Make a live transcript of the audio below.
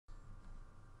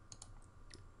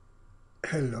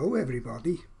Hello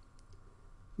everybody.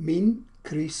 Min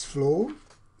Chris Flo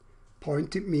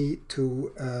pointed me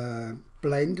to a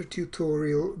Blender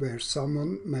tutorial where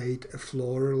someone made a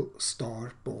floral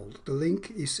star ball. The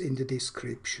link is in the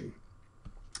description.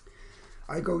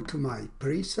 I go to my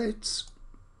presets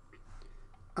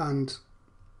and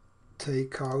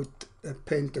take out a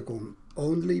pentagon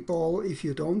only ball. If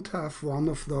you don't have one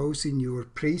of those in your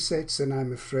presets, then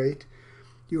I'm afraid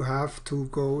you have to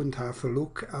go and have a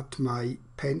look at my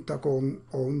pentagon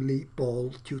only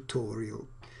ball tutorial.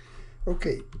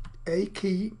 Okay, A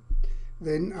key,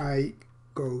 then I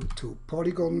go to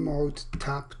polygon mode,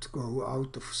 tap to go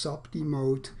out of sub-D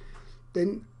mode,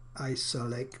 then I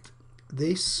select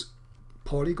this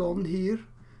polygon here,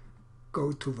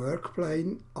 go to work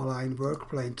plane, align work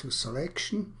plane to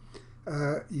selection.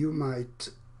 You might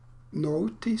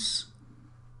notice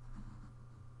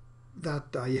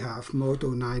that I have Modo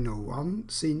 901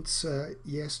 since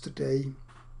yesterday,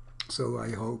 so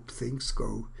I hope things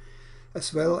go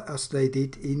as well as they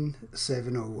did in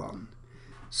 701.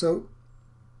 So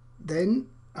then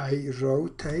I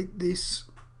rotate this,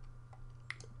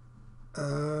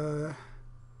 that's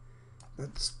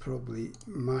probably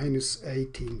minus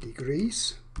 18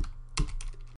 degrees,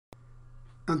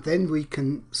 and then we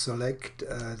can select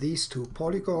these two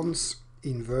polygons,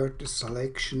 invert the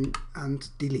selection and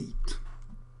delete.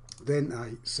 Then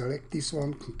I select this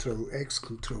one, Ctrl X,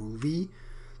 Ctrl V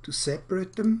to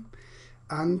separate them,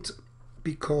 and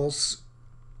because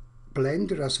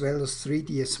Blender as well as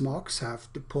 3ds Max have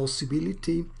the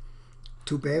possibility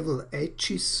to bevel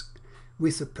edges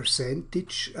with a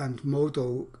percentage, and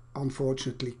Modo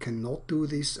unfortunately cannot do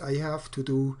this, I have to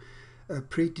do a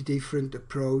pretty different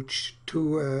approach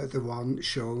to the one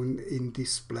shown in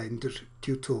this Blender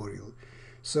tutorial.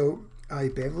 So I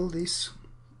bevel this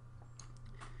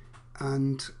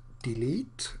and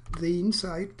delete the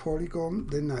inside polygon,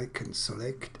 then I can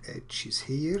select edges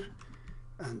here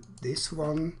and this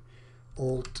one,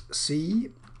 Alt C,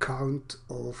 count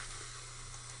of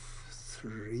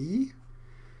 3,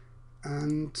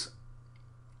 and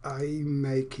I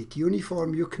make it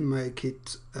uniform. You can make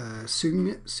it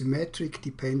symmetric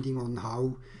depending on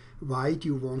how wide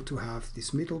you want to have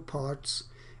these middle parts.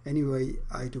 Anyway,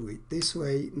 I do it this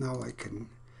way. Now I can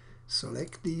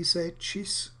select these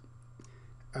edges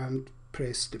and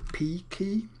press the P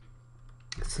key,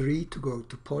 3 to go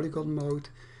to polygon mode,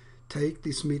 take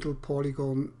this middle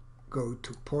polygon, go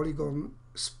to polygon,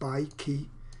 spiky,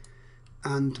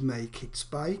 and make it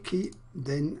spiky.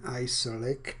 Then I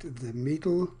select the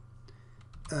middle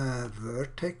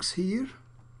vertex here,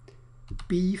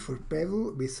 B for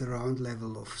bevel with a round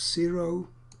level of 0,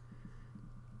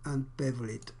 and bevel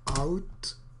it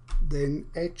out. Then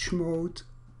edge mode,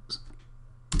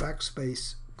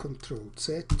 backspace, Ctrl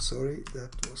Z, sorry,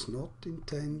 that was not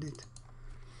intended.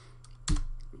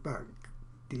 Back,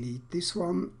 delete this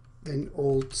one, then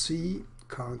Alt C,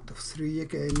 count of 3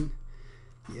 again,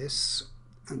 yes,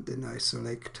 and then I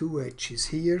select two edges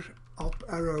here, up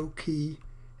arrow key,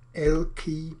 L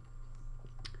key,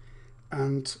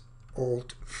 and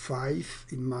Alt 5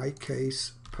 in my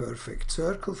case, perfect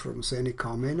circle from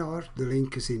Seneca Menard. The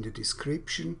link is in the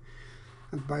description.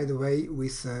 And by the way,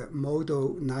 with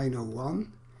Modo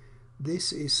 901,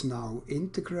 this is now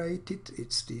integrated.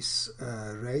 It's this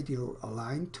radial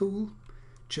align tool.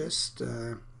 Just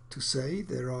to say,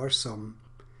 there are some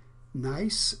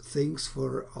nice things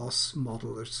for us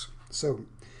modelers. So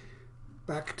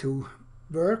back to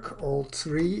work, Alt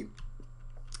 3,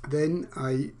 then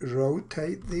I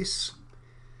rotate this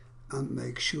and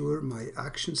make sure my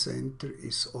action center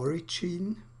is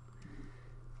origin,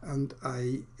 and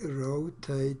I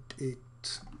rotate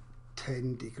it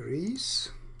 10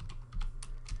 degrees,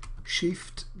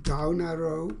 shift down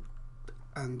arrow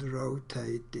and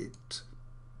rotate it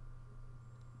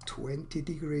 20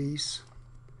 degrees,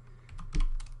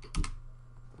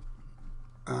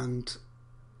 and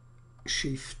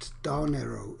shift down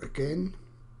arrow again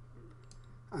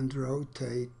and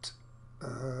rotate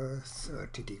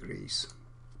 30 degrees,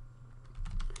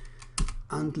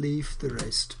 and leave the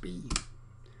rest be.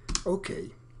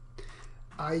 Okay,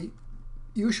 I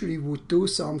usually would do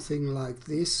something like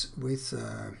this with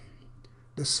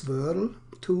the swirl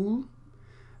tool,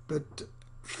 but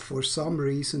for some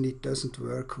reason it doesn't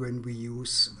work when we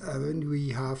use when we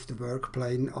have the work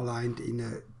plane aligned in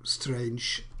a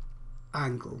strange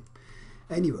angle.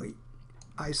 Anyway,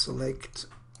 I select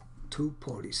two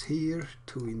polys here,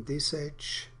 two in this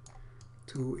edge,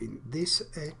 two in this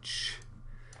edge,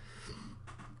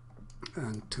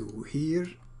 and two here,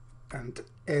 and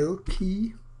L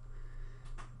key,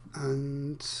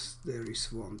 and there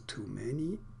is one too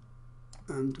many,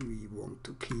 and we want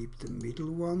to keep the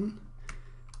middle one,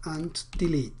 and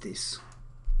delete this.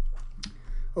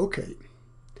 Okay,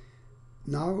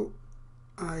 now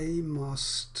I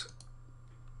must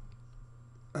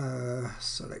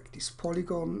select this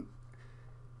polygon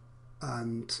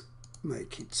and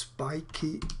make it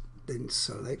spiky, then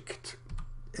select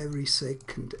every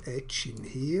second edge in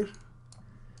here,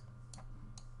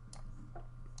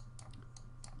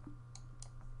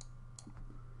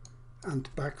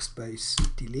 and backspace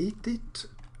delete it,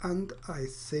 and I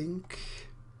think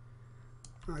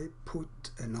I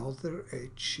put another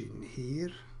edge in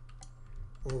here.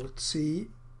 Alt C,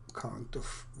 count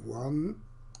of 1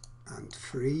 and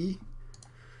 3,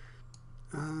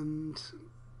 and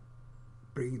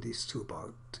bring this to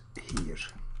about here.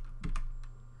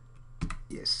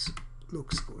 Yes,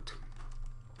 looks good.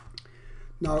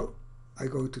 Now I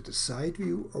go to the side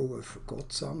view. Oh, I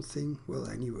forgot something. Well,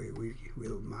 anyway, we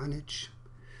will manage.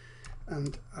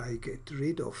 And I get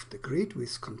rid of the grid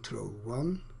with Control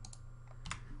 1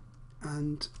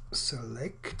 and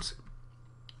select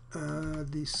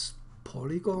these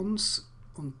polygons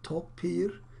on top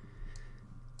here,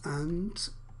 and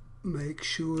make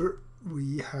sure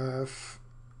we have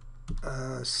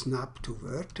snap to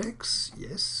vertex.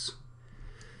 Yes.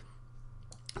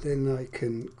 Then I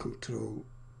can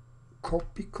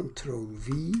copy, Control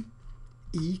V,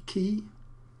 E key,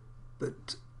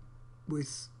 but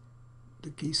with the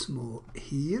gizmo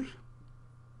here.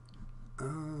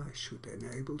 I should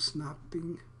enable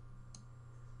snapping,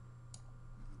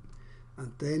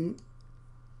 and then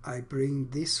I bring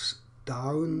this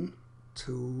down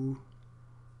to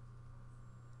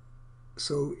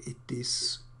so it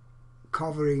is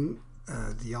covering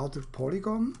the other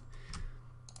polygon,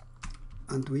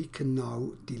 and we can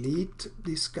now delete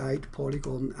this guide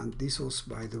polygon. And this was,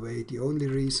 by the way, the only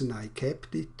reason I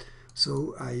kept it,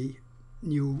 so I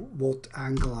knew what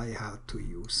angle I had to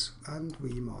use. And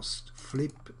we must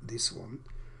flip this one.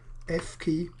 F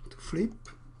key to flip.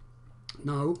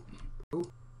 Now,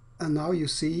 and now you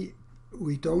see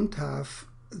we don't have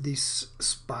this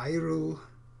spiral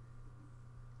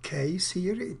case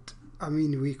here. I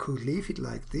mean, we could leave it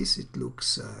like this. It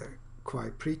looks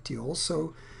quite pretty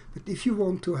also. But if you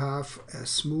want to have a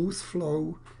smooth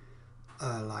flow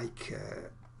like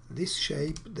this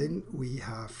shape, then we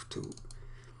have to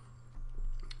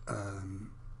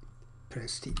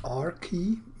press the R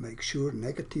key, make sure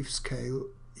negative scale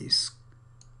is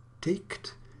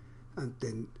ticked, and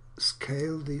then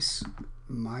scale this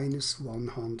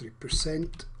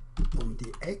 -100% on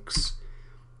the X.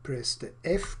 Press the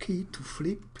F key to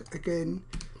flip again,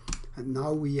 and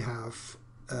now we have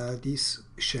this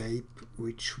shape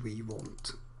which we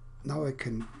want. Now I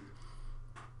can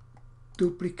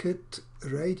duplicate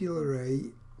radial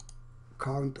array,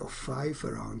 count of 5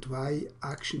 around Y,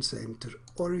 action center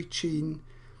origin,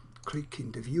 click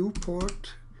in the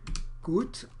viewport.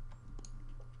 Good.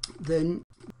 Then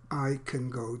I can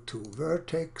go to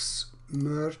vertex,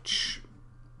 merge,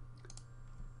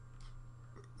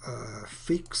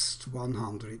 fixed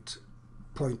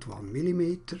 100.1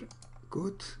 millimeter.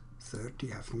 Good. 30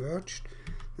 have merged.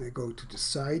 I go to the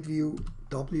side view,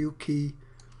 W key,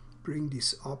 bring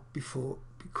this up before,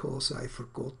 because I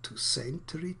forgot to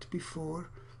center it before.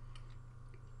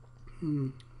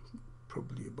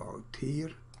 Probably about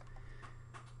here.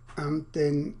 And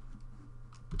then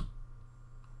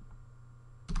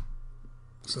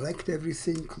select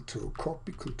everything, Control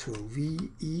copy, Control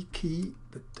V, E key,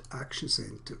 but action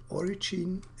center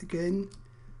origin again,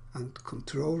 and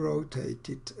Control rotate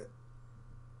it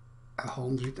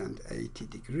 180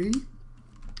 degree.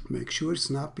 Make sure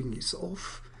snapping is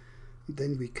off.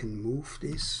 Then we can move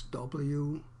this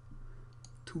W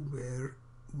to where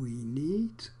we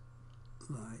need,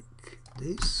 like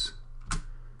this.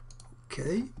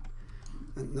 Okay,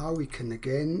 and now we can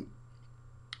again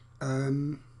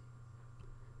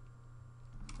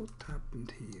what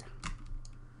happened here?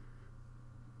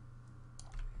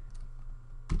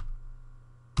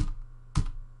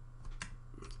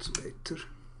 It's better.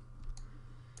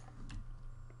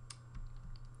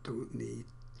 Don't need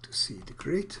to see the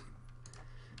grid.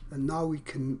 And now we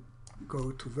can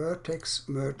go to vertex,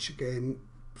 merge again,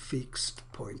 fixed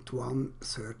 0.1,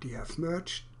 30 have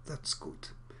merged. That's good.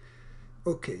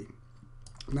 Okay,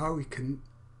 now we can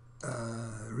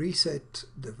reset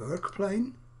the work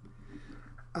plane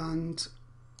and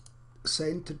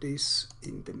center this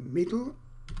in the middle.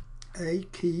 A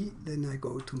key, then I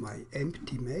go to my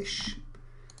empty mesh,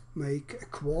 make a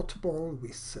quad ball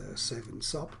with 7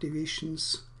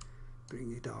 subdivisions,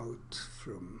 bring it out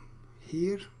from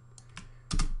here,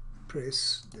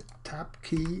 press the tab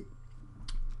key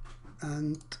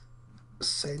and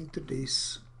center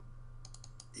this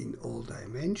in all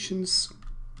dimensions,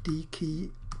 D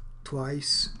key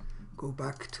twice, go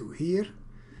back to here,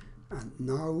 and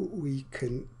now we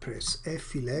can press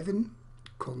F11,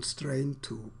 constrain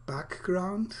to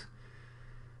background.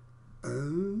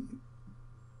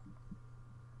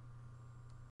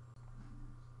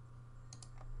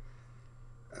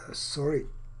 Sorry,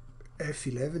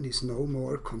 F11 is no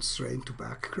more constrained to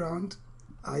background.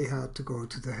 I had to go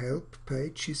to the help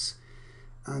pages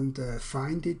and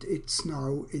find it. It's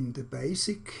now in the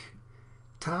basic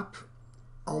tab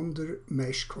under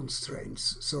mesh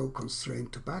constraints. So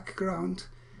constraint to background,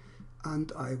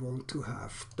 and I want to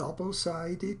have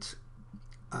double-sided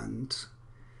and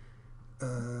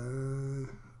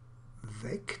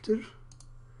vector.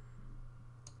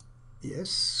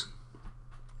 Yes.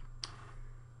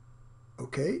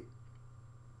 Okay.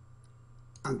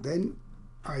 And then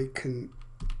I can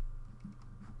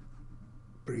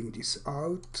bring this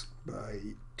out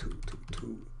by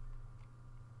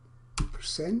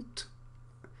 2%,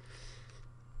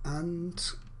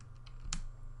 and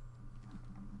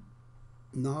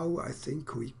now I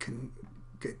think we can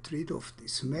get rid of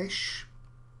this mesh.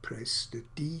 Press the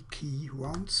D key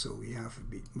once so we have a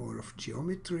bit more of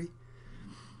geometry,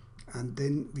 and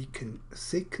then we can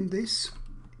thicken this.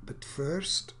 But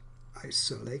first I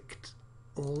select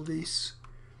all this,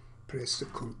 press the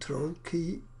Control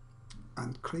key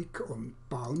and click on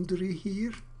Boundary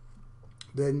here,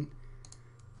 then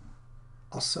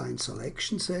assign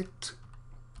selection set,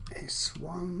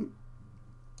 S1,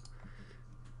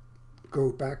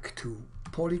 go back to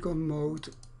polygon mode,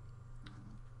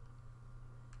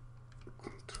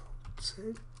 Control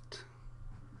Z,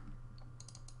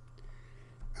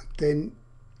 and then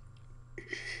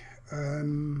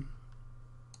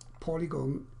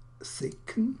polygon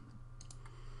thicken,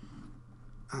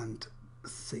 and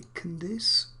thicken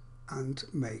this, and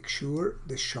make sure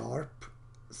the sharp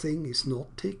thing is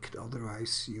not ticked,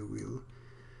 otherwise you will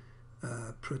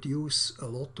produce a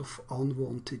lot of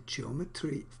unwanted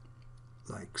geometry,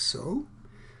 like so.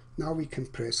 Now we can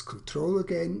press Control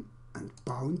again and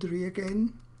Boundary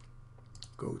again,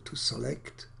 go to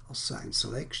Select, assign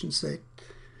selection set,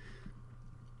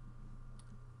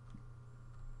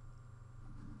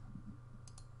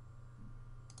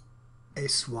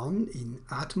 S1 in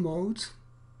add mode,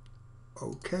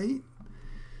 OK,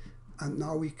 and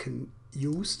now we can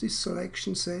use this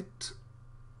selection set,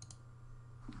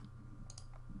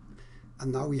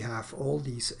 and now we have all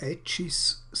these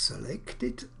edges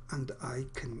selected, and I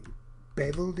can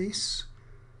bevel this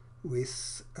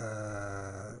with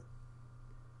the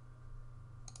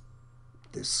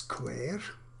square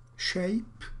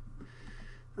shape,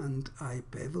 and I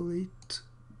bevel it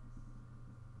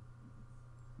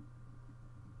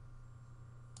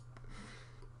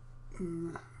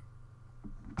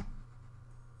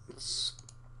it's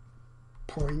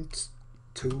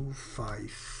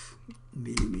 0.25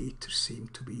 millimeters seem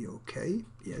to be okay.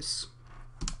 Yes,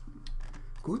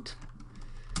 good.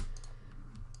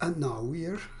 And now we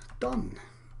are done.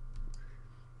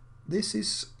 This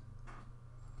is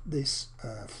this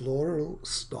floral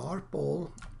star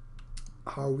ball,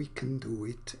 how we can do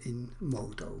it in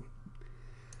Modo.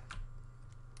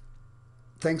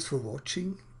 Thanks for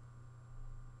watching.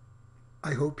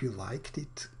 I hope you liked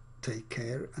it. Take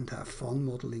care and have fun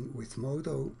modeling with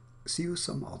Modo. See you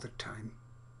some other time.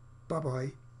 Bye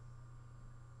bye.